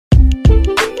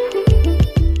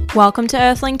Welcome to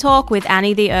Earthling Talk with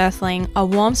Annie the Earthling, a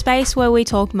warm space where we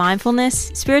talk mindfulness,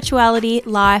 spirituality,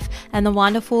 life, and the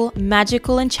wonderful,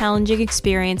 magical, and challenging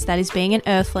experience that is being an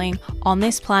Earthling on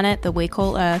this planet that we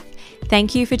call Earth.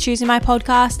 Thank you for choosing my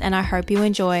podcast, and I hope you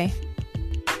enjoy.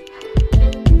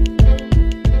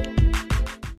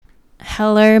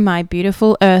 Hello, my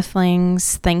beautiful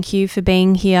Earthlings. Thank you for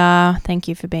being here. Thank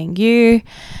you for being you.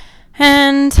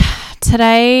 And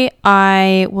today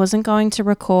I wasn't going to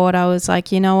record. I was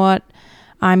like, you know what?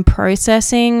 I'm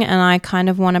processing and I kind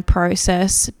of want to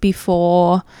process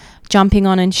before jumping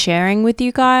on and sharing with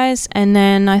you guys. And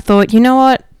then I thought, you know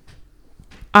what?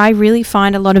 I really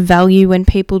find a lot of value when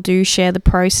people do share the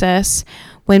process,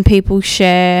 when people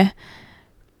share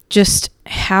just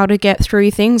how to get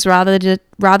through things rather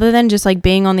than just like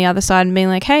being on the other side and being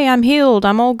like, hey, I'm healed,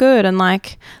 I'm all good, and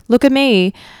like, look at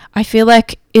me. I feel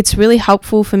like it's really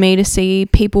helpful for me to see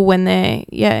people when they're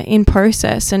in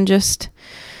process and just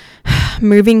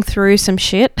moving through some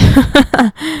shit.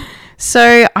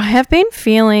 So I have been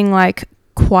feeling like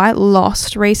quite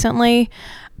lost recently.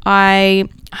 I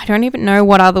don't even know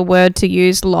what other word to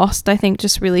use. Lost, I think,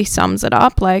 just really sums it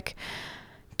up. Like,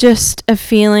 just a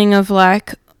feeling of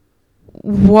like,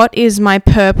 what is my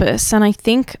purpose? And I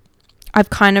think I've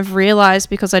kind of realized,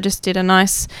 because I just did a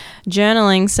nice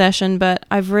journaling session, but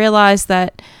I've realized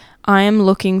that I am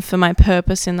looking for my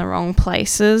purpose in the wrong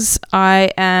places.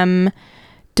 I am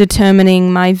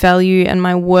determining my value and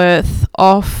my worth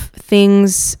off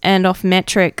things and off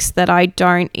metrics that I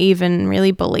don't even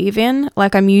really believe in.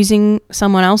 Like, I'm using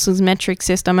someone else's metric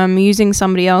system. I'm using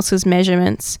somebody else's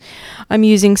measurements. I'm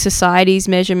using society's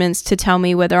measurements to tell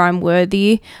me whether I'm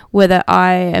worthy, whether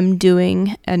I am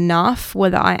doing enough,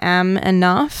 whether I am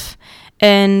enough.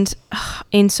 And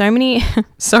in so many,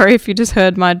 sorry if you just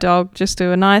heard my dog just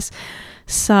do a nice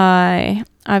sigh.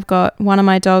 I've got one of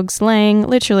my dogs laying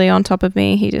literally on top of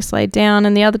me. He just laid down,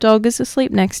 and the other dog is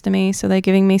asleep next to me. So they're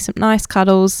giving me some nice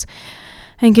cuddles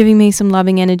and giving me some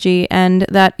loving energy. And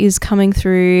that is coming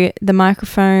through the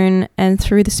microphone and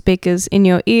through the speakers in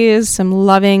your ears. Some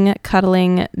loving,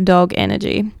 cuddling dog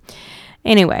energy.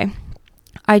 Anyway,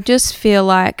 I just feel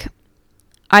like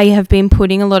I have been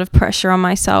putting a lot of pressure on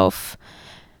myself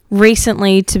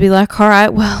recently to be like, all right,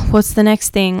 well, what's the next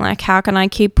thing? Like, how can I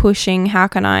keep pushing? How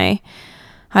can I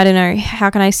don't know, how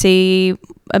can I see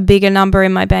a bigger number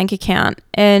in my bank account?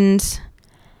 And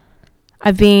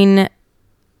I've been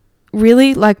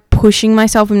really like pushing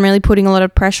myself and really putting a lot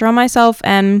of pressure on myself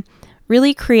and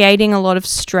really creating a lot of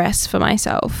stress for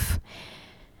myself.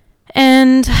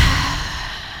 And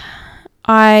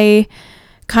I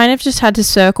kind of just had to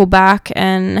circle back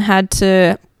and had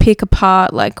to pick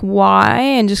apart like why,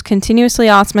 and just continuously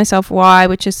ask myself why,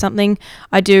 which is something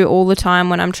I do all the time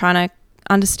when I'm trying to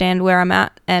understand where I'm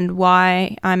at and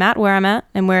why I'm at where I'm at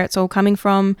and where it's all coming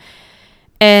from.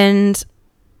 And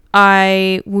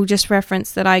I will just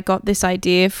reference that I got this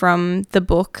idea from the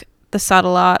book The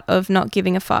Subtle Art of Not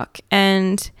Giving a Fuck.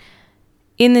 And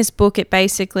in this book, it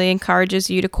basically encourages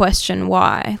you to question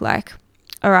why. Like,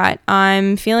 all right,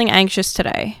 I'm feeling anxious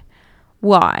today.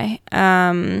 Why?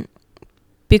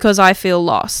 Because I feel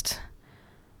lost.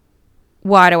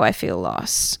 Why do I feel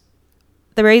lost?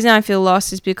 The reason I feel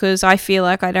lost is because I feel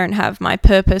like I don't have my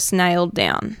purpose nailed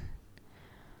down.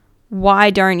 Why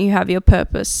don't you have your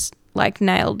purpose like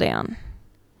nailed down?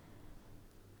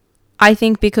 I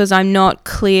think because I'm not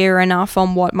clear enough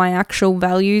on what my actual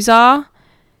values are.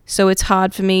 So it's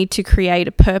hard for me to create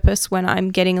a purpose when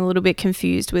I'm getting a little bit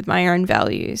confused with my own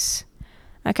values.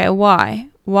 Okay, why?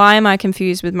 Why am I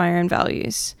confused with my own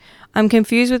values? I'm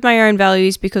confused with my own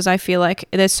values because I feel like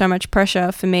there's so much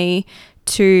pressure for me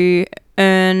to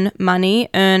earn money,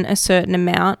 earn a certain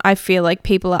amount. I feel like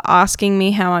people are asking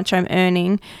me how much I'm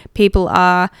earning. People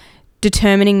are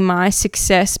determining my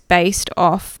success based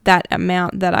off that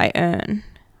amount that I earn.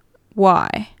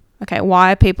 Why? Okay,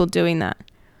 why are people doing that?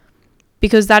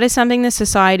 Because that is something that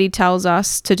society tells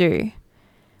us to do.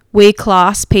 We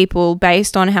class people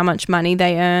based on how much money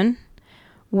they earn.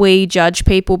 We judge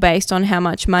people based on how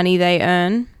much money they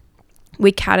earn.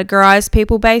 We categorize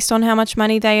people based on how much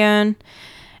money they earn.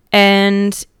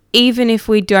 And even if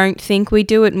we don't think we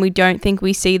do it and we don't think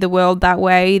we see the world that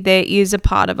way, there is a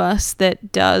part of us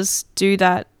that does do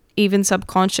that, even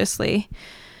subconsciously.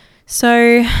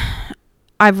 So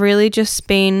I've really just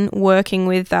been working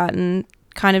with that and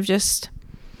kind of just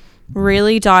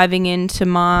really diving into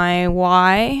my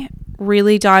why,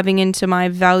 really diving into my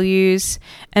values,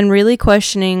 and really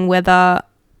questioning whether,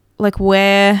 like,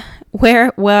 where,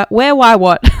 why,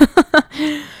 what?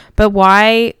 But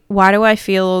why do I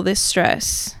feel all this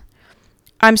stress?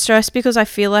 I'm stressed because I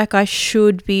feel like I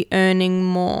should be earning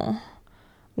more.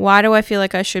 Why do I feel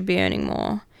like I should be earning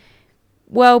more?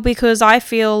 Well, because I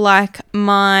feel like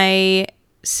my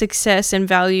success and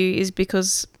value is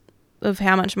because of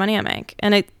how much money I make.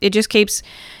 And it just keeps,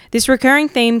 this recurring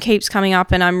theme keeps coming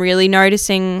up, and I'm really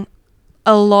noticing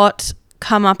a lot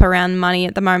come up around money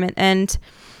at the moment. And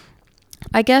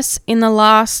I guess in the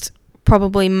last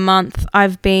probably month,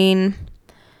 I've been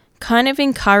kind of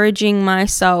encouraging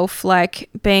myself, like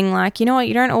being like, you know what,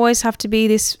 you don't always have to be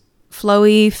this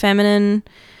flowy, feminine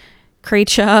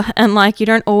creature, and like you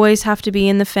don't always have to be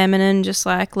in the feminine, just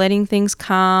like letting things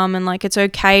calm, and like it's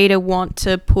okay to want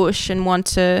to push and want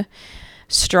to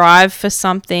strive for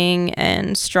something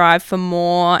and strive for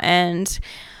more. And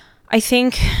I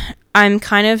think I'm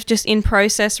kind of just in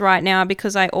process right now,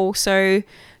 because I also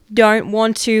don't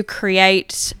want to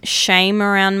create shame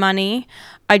around money.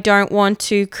 I don't want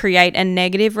to create a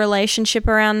negative relationship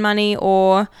around money,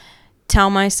 or tell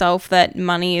myself that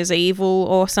money is evil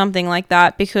or something like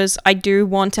that, because I do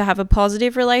want to have a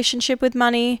positive relationship with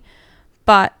money.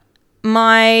 But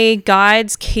my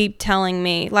guides keep telling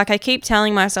me, like I keep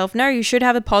telling myself, no, you should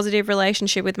have a positive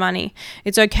relationship with money.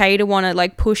 It's okay to want to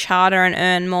like push harder and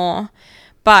earn more.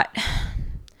 But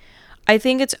I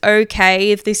think it's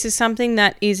okay if this is something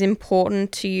that is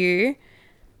important to you.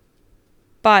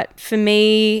 But for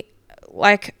me,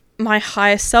 like my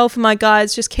higher self and my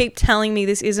guides just keep telling me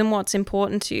this isn't what's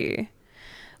important to you.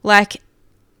 Like,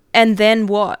 and then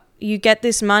what? You get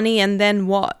this money and then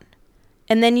what?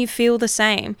 And then you feel the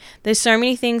same. There's so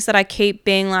many things that I keep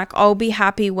being like, I'll be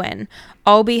happy when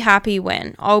this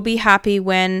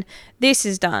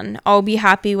is done. I'll be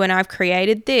happy when I've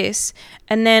created this.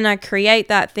 And then I create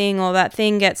that thing, or that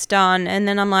thing gets done. And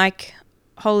then I'm like,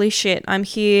 holy shit, I'm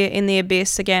here in the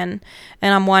abyss again.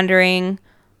 And I'm wondering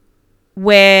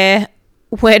where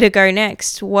to go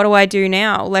next. What do I do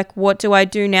now? Like, what do I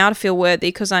do now to feel worthy?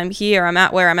 Because I'm here, I'm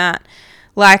at where I'm at.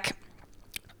 Like,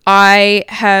 I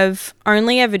have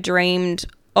only ever dreamed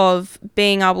of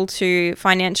being able to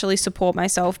financially support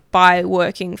myself by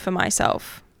working for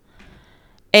myself.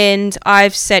 And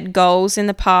I've set goals in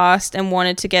the past and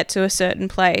wanted to get to a certain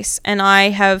place. And I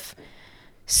have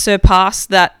surpassed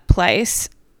that place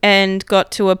and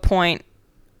got to a point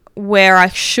where I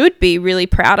should be really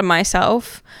proud of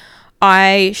myself.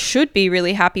 I should be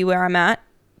really happy where I'm at.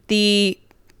 The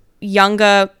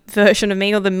younger version of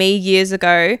me, or the me years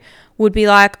ago, would be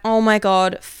like, oh my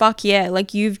God, fuck yeah.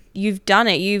 Like you've done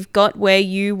it. You've got where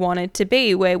you wanted to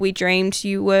be, where we dreamed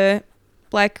you were,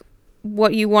 like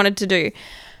what you wanted to do.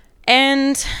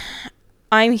 And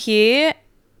I'm here,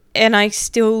 and I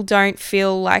still don't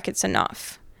feel like it's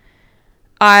enough.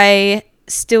 I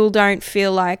still don't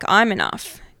feel like I'm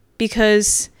enough,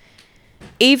 because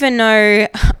even though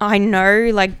I know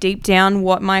like deep down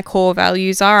what my core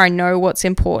values are, I know what's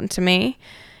important to me,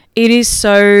 it is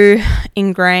so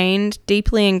ingrained,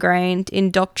 deeply ingrained,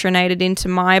 indoctrinated into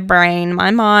my brain,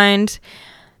 my mind,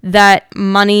 that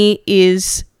money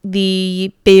is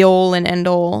the be all and end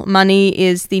all. Money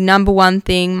is the number one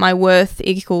thing. My worth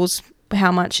equals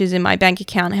how much is in my bank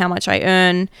account, how much I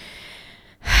earn.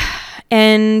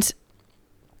 And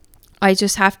I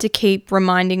just have to keep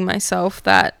reminding myself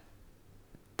that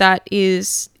that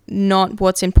is not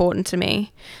what's important to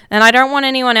me. And I don't want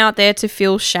anyone out there to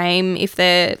feel shame if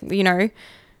they're,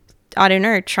 I don't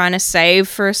know, trying to save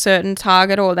for a certain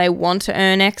target, or they want to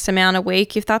earn X amount a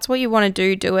week. If that's what you want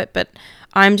to do it. But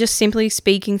I'm just simply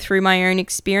speaking through my own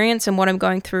experience and what I'm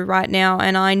going through right now.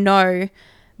 And I know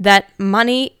that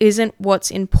money isn't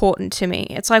what's important to me.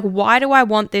 It's like, why do I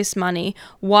want this money?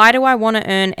 Why do I want to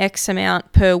earn X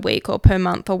amount per week or per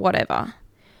month or whatever?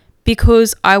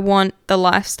 Because I want the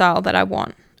lifestyle that I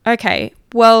want. Okay,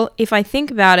 well, if I think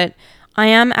about it, I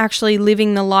am actually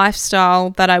living the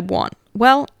lifestyle that I want.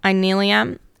 Well, I nearly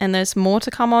am, and there's more to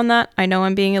come on that. I know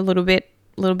I'm being a little bit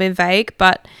vague,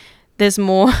 but there's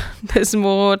more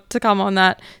to come on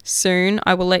that soon.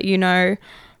 I will let you know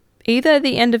either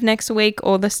the end of next week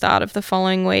or the start of the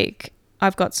following week.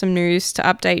 I've got some news to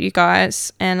update you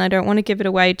guys, and I don't want to give it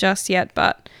away just yet,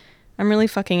 but I'm really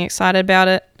fucking excited about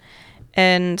it.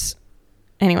 And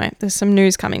anyway, there's some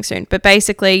news coming soon. But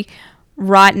basically,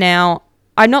 right now,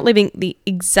 I'm not living the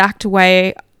exact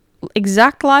lifestyle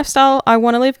I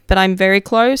want to live, but I'm very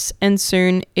close, and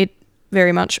soon it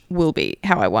very much will be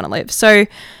how I want to live. So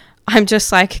I'm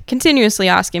just like continuously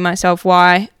asking myself,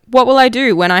 what will I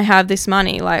do when I have this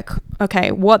money? Like,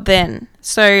 okay, what then?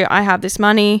 So I have this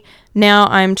money. Now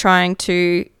I'm trying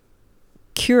to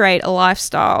curate a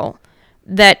lifestyle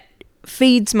that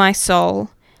feeds my soul,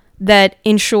 that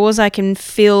ensures I can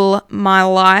fill my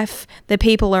life, the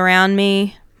people around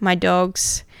me, my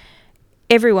dogs,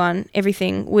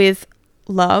 everything with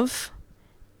love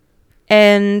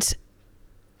and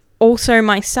also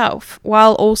myself,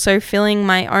 while also filling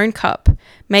my own cup,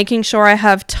 making sure I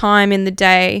have time in the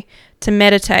day to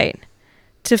meditate,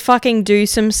 to fucking do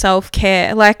some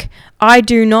self-care. Like, I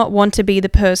do not want to be the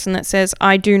person that says,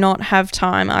 I do not have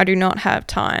time,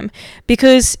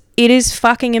 because it is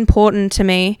fucking important to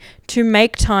me to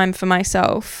make time for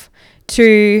myself,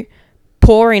 to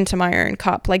pour into my own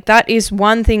cup. Like, that is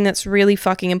one thing that's really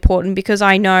fucking important, because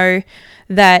I know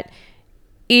that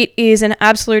it is an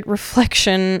absolute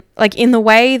reflection, like in the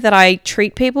way that I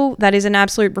treat people, that is an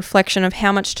absolute reflection of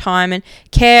how much time and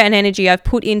care and energy I've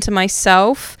put into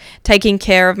myself, taking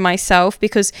care of myself.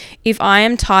 Because if I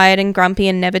am tired and grumpy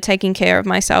and never taking care of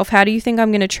myself, how do you think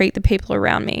I'm going to treat the people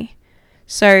around me?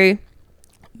 So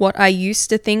what I used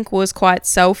to think was quite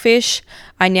selfish,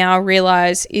 I now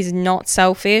realize is not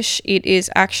selfish. It is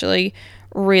actually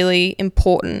really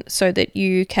important so that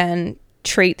you can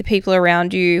treat the people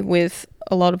around you with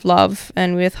a lot of love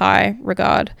and with high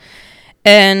regard.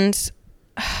 And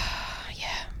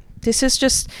this is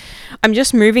just, I'm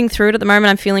just moving through it at the moment.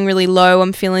 I'm feeling really low.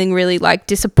 I'm feeling really like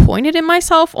disappointed in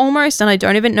myself almost, and I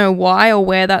don't even know why or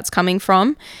where that's coming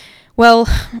from. Well,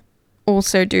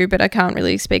 also do, but I can't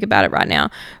really speak about it right now.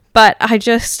 But I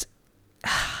don't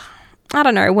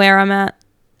know where I'm at,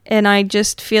 and I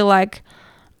just feel like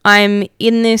I'm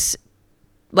in this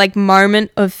like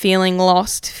moment of feeling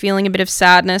lost, feeling a bit of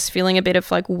sadness, feeling a bit of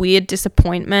like weird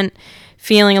disappointment,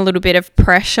 feeling a little bit of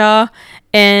pressure.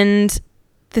 And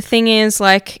the thing is,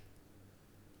 like,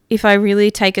 if I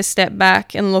really take a step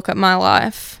back and look at my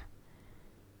life,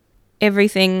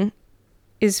 everything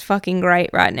is fucking great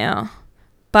right now.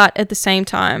 But at the same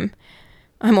time,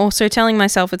 I'm also telling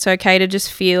myself it's okay to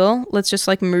just feel. Let's just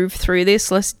like move through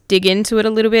this. Let's dig into it a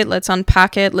little bit. Let's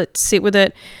unpack it. Let's sit with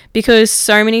it. Because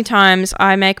so many times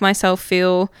I make myself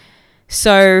feel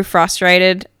so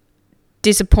frustrated,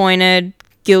 disappointed,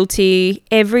 guilty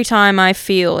every time I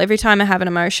have an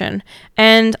emotion.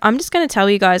 And I'm just going to tell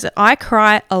you guys that I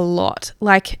cry a lot,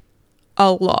 like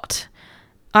a lot.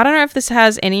 I don't know if this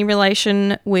has any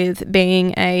relation with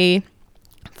being a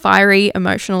fiery,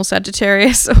 emotional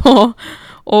Sagittarius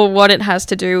or what it has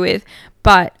to do with,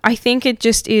 but I think it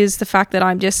just is the fact that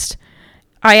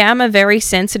I am a very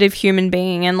sensitive human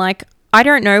being, and like, I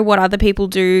don't know what other people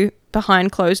do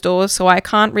behind closed doors, so I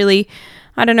can't really,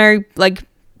 I don't know, like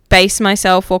base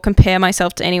myself or compare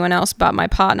myself to anyone else but my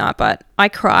partner. But I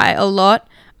cry a lot.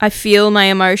 I feel my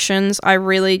emotions. I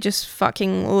really just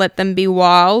fucking let them be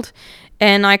wild.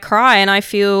 And I cry and I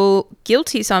feel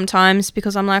guilty sometimes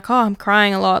because I'm like, oh, I'm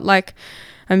crying a lot. Like,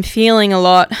 I'm feeling a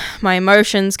lot. My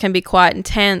emotions can be quite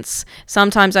intense.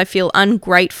 Sometimes I feel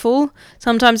ungrateful.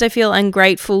 Sometimes I feel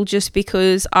ungrateful just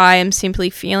because I am simply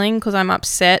feeling, because I'm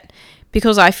upset,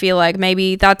 because I feel like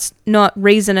maybe that's not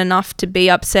reason enough to be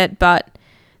upset. But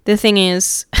the thing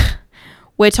is,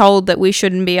 we're told that we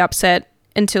shouldn't be upset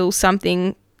until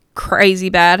something crazy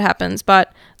bad happens.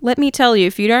 But let me tell you,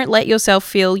 if you don't let yourself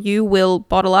feel, you will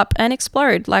bottle up and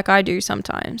explode like I do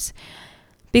sometimes.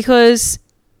 Because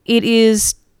it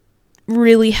is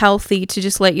really healthy to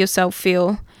just let yourself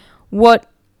feel.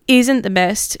 What isn't the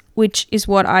best, which is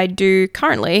what I do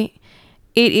currently,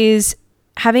 it is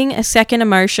having a second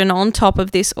emotion on top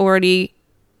of this already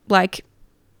like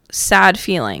sad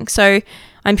feeling. So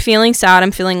I'm feeling sad,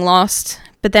 I'm feeling lost,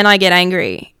 but then I get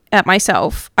angry at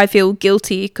myself. I feel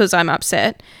guilty because I'm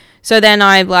upset. So then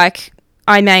I'm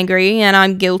angry and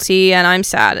I'm guilty and I'm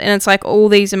sad. And it's like all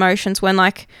these emotions when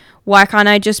like, why can't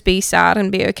I just be sad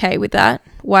and be okay with that?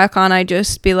 Why can't I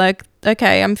just be like,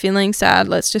 okay, I'm feeling sad.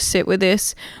 Let's just sit with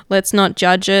this. Let's not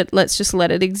judge it. Let's just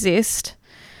let it exist.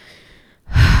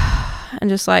 And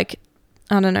just like,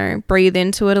 I don't know, breathe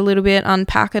into it a little bit,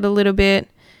 unpack it a little bit.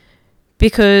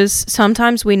 Because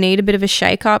sometimes we need a bit of a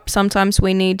shake up. Sometimes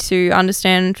we need to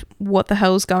understand what the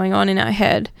hell's going on in our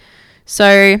head.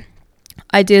 So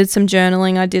I did some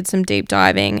journaling. I did some deep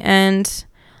diving, and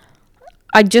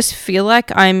I just feel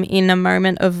like I'm in a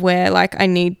moment of where like I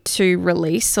need to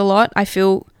release a lot. I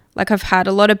feel like I've had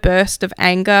a lot of bursts of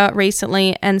anger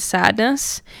recently and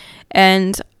sadness,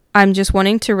 and I'm just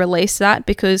wanting to release that,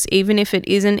 because even if it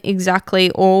isn't exactly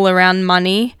all around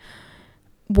money,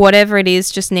 whatever it is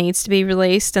just needs to be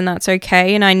released, and that's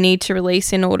okay. And I need to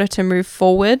release in order to move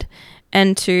forward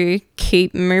and to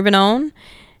keep moving on.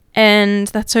 And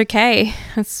that's okay.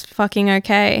 It's fucking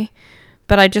okay.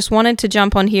 But I just wanted to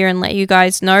jump on here and let you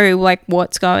guys know like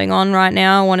what's going on right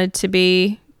now. I wanted to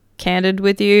be candid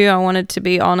with you. I wanted to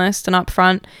be honest and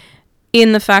upfront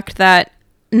in the fact that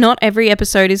not every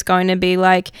episode is going to be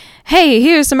like, hey,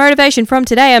 here's some motivation from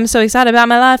today. I'm so excited about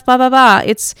my life, blah, blah, blah.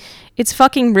 It's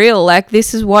fucking real. Like,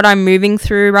 this is what I'm moving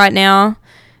through right now.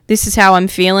 this is how I'm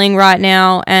feeling right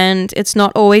now. And it's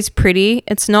not always pretty.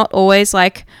 It's not always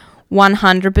like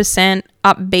 100%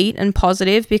 upbeat and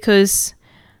positive, because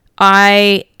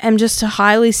I am just a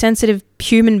highly sensitive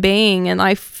human being, and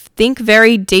I think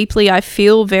very deeply. I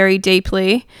feel very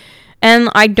deeply, and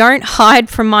I don't hide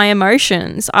from my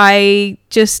emotions. I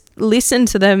just listen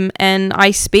to them, and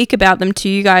I speak about them to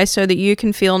you guys so that you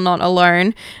can feel not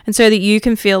alone, and so that you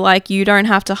can feel like you don't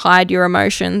have to hide your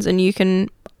emotions, and you can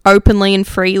openly and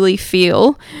freely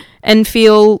feel and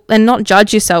not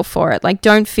judge yourself for it. Like,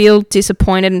 don't feel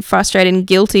disappointed and frustrated and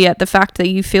guilty at the fact that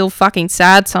you feel fucking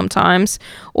sad sometimes,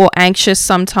 or anxious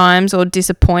sometimes, or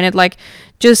disappointed. Like,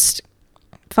 just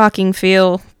fucking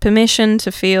feel. Permission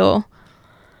to feel.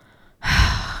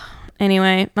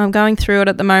 Anyway, I'm going through it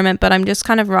at the moment, but I'm just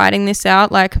kind of writing this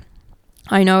out. Like,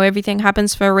 I know everything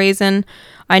happens for a reason.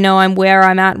 I know I'm where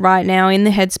I'm at right now in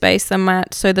the headspace I'm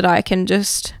at, so that I can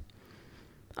just,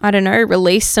 I don't know,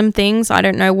 release some things. I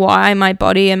don't know why my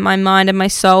body and my mind and my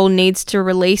soul needs to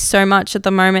release so much at the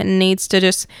moment, and needs to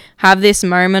just have this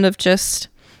moment of just,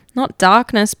 not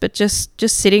darkness, but just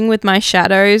sitting with my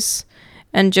shadows,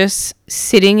 and just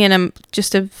sitting in a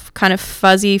kind of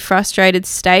fuzzy, frustrated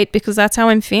state, because that's how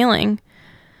I'm feeling.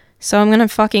 So I'm going to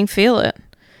fucking feel it.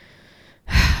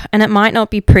 And it might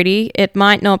not be pretty. It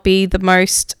might not be the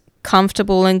most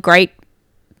comfortable and great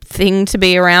thing to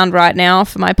be around right now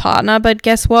for my partner, but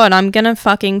guess what? I'm going to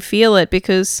fucking feel it,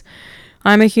 because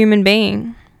I'm a human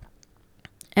being.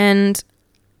 And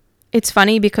it's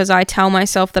funny, because I tell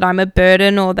myself that I'm a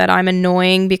burden, or that I'm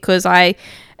annoying, because I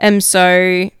am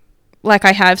so, like,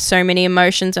 I have so many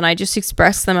emotions, and I just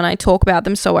express them, and I talk about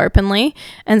them so openly.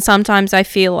 And sometimes I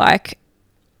feel like,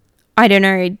 I don't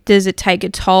know, does it take a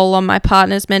toll on my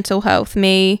partner's mental health,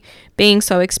 me being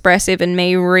so expressive, and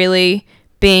me really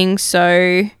being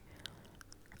so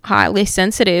highly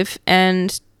sensitive,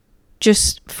 and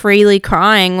just freely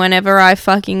crying whenever I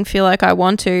fucking feel like I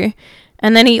want to.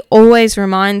 And then he always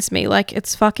reminds me, like,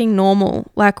 it's fucking normal.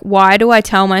 Like, why do I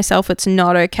tell myself it's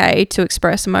not okay to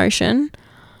express emotion?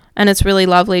 And it's really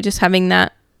lovely just having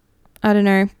that, I don't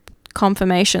know,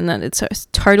 confirmation that it's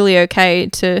totally okay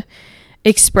to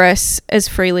express as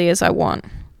freely as I want.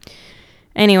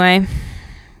 Anyway,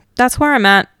 that's where I'm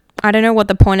at. I don't know what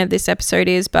the point of this episode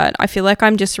is, but I feel like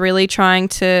I'm just really trying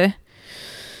to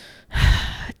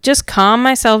just calm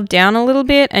myself down a little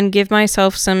bit, and give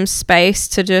myself some space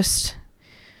to just,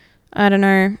 I don't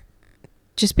know,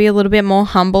 just be a little bit more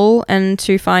humble, and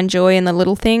to find joy in the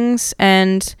little things,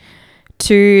 and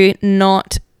to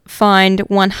not find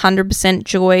 100%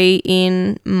 joy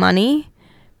in money,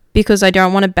 because I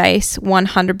don't want to base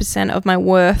 100% of my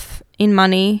worth in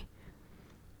money.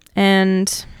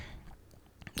 And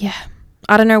yeah,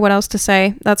 I don't know what else to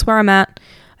say. That's where I'm at.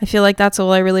 I feel like that's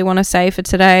all I really want to say for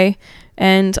today.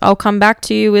 And I'll come back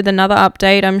to you with another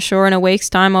update. I'm sure in a week's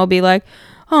time I'll be like,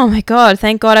 oh my God,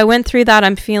 thank God I went through that.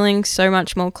 I'm feeling so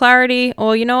much more clarity.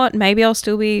 Or you know what? Maybe I'll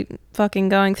still be fucking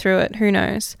going through it. Who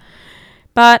knows?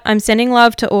 But I'm sending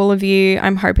love to all of you.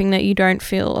 I'm hoping that you don't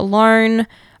feel alone.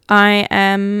 I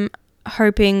am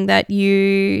hoping that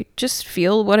you just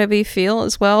feel whatever you feel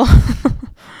as well.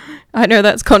 I know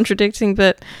that's contradicting,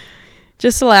 but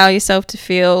just allow yourself to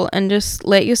feel, and just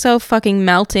let yourself fucking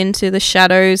melt into the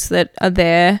shadows that are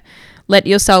there. Let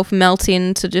yourself melt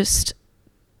into just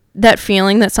that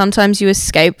feeling that sometimes you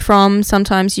escape from,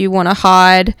 sometimes you want to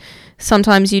hide,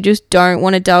 sometimes you just don't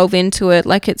want to delve into it.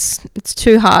 Like, it's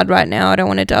too hard right now. I don't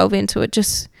want to delve into it.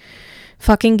 Just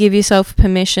fucking give yourself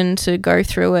permission to go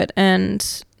through it,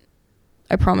 and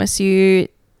I promise you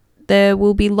there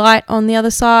will be light on the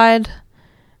other side.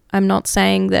 I'm not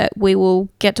saying that we will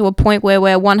get to a point where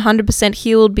we're 100%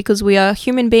 healed, because we are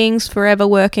human beings forever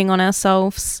working on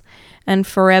ourselves and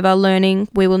forever learning.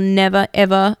 We will never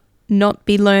ever not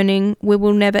be learning. We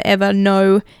will never ever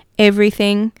know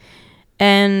everything.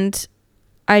 And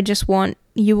I just want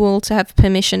you all to have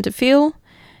permission to feel,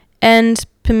 and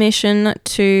permission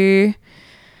to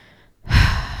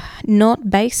not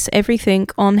base everything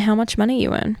on how much money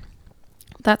you earn.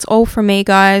 That's all from me,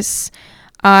 guys.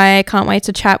 I can't wait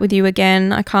to chat with you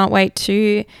again. I can't wait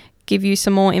to give you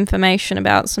some more information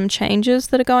about some changes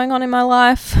that are going on in my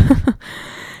life.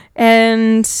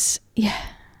 And yeah,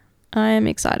 I am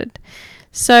excited.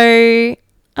 So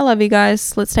I love you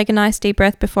guys. Let's take a nice deep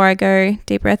breath before I go.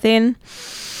 Deep breath in.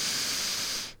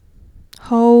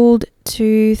 Hold,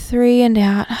 2, 3, and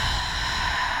out.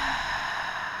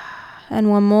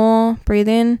 And one more. Breathe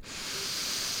in.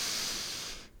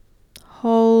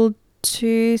 Hold,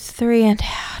 2, 3, and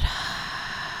out.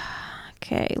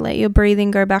 Okay, let your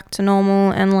breathing go back to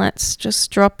normal, and let's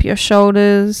just drop your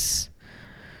shoulders.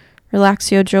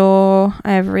 Relax your jaw.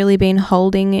 I have really been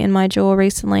holding in my jaw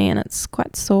recently and it's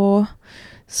quite sore.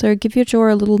 So give your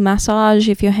jaw a little massage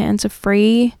if your hands are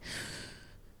free.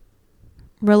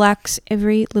 Relax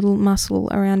every little muscle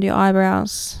around your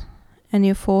eyebrows and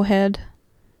your forehead.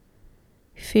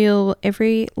 Feel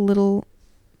every little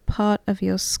part of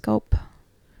your scalp.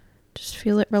 Just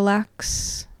feel it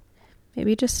relax.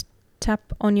 Maybe just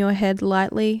tap on your head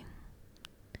lightly.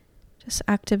 Just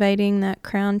activating that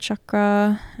crown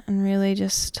chakra and really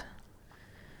just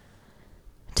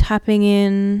tapping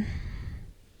in.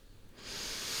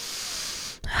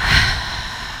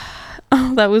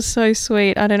 Oh, that was so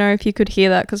sweet. I don't know if you could hear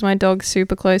that because my dog's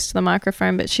super close to the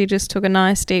microphone, but she just took a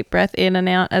nice deep breath in and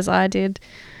out as I did.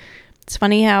 It's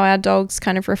funny how our dogs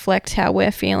kind of reflect how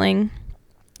we're feeling.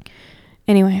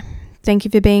 Anyway, thank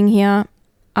you for being here.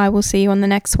 I will see you on the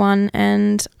next one,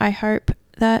 and I hope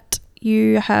that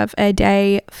you have a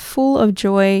day full of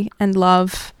joy and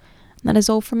love. That is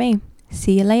all from me.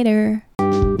 See you later.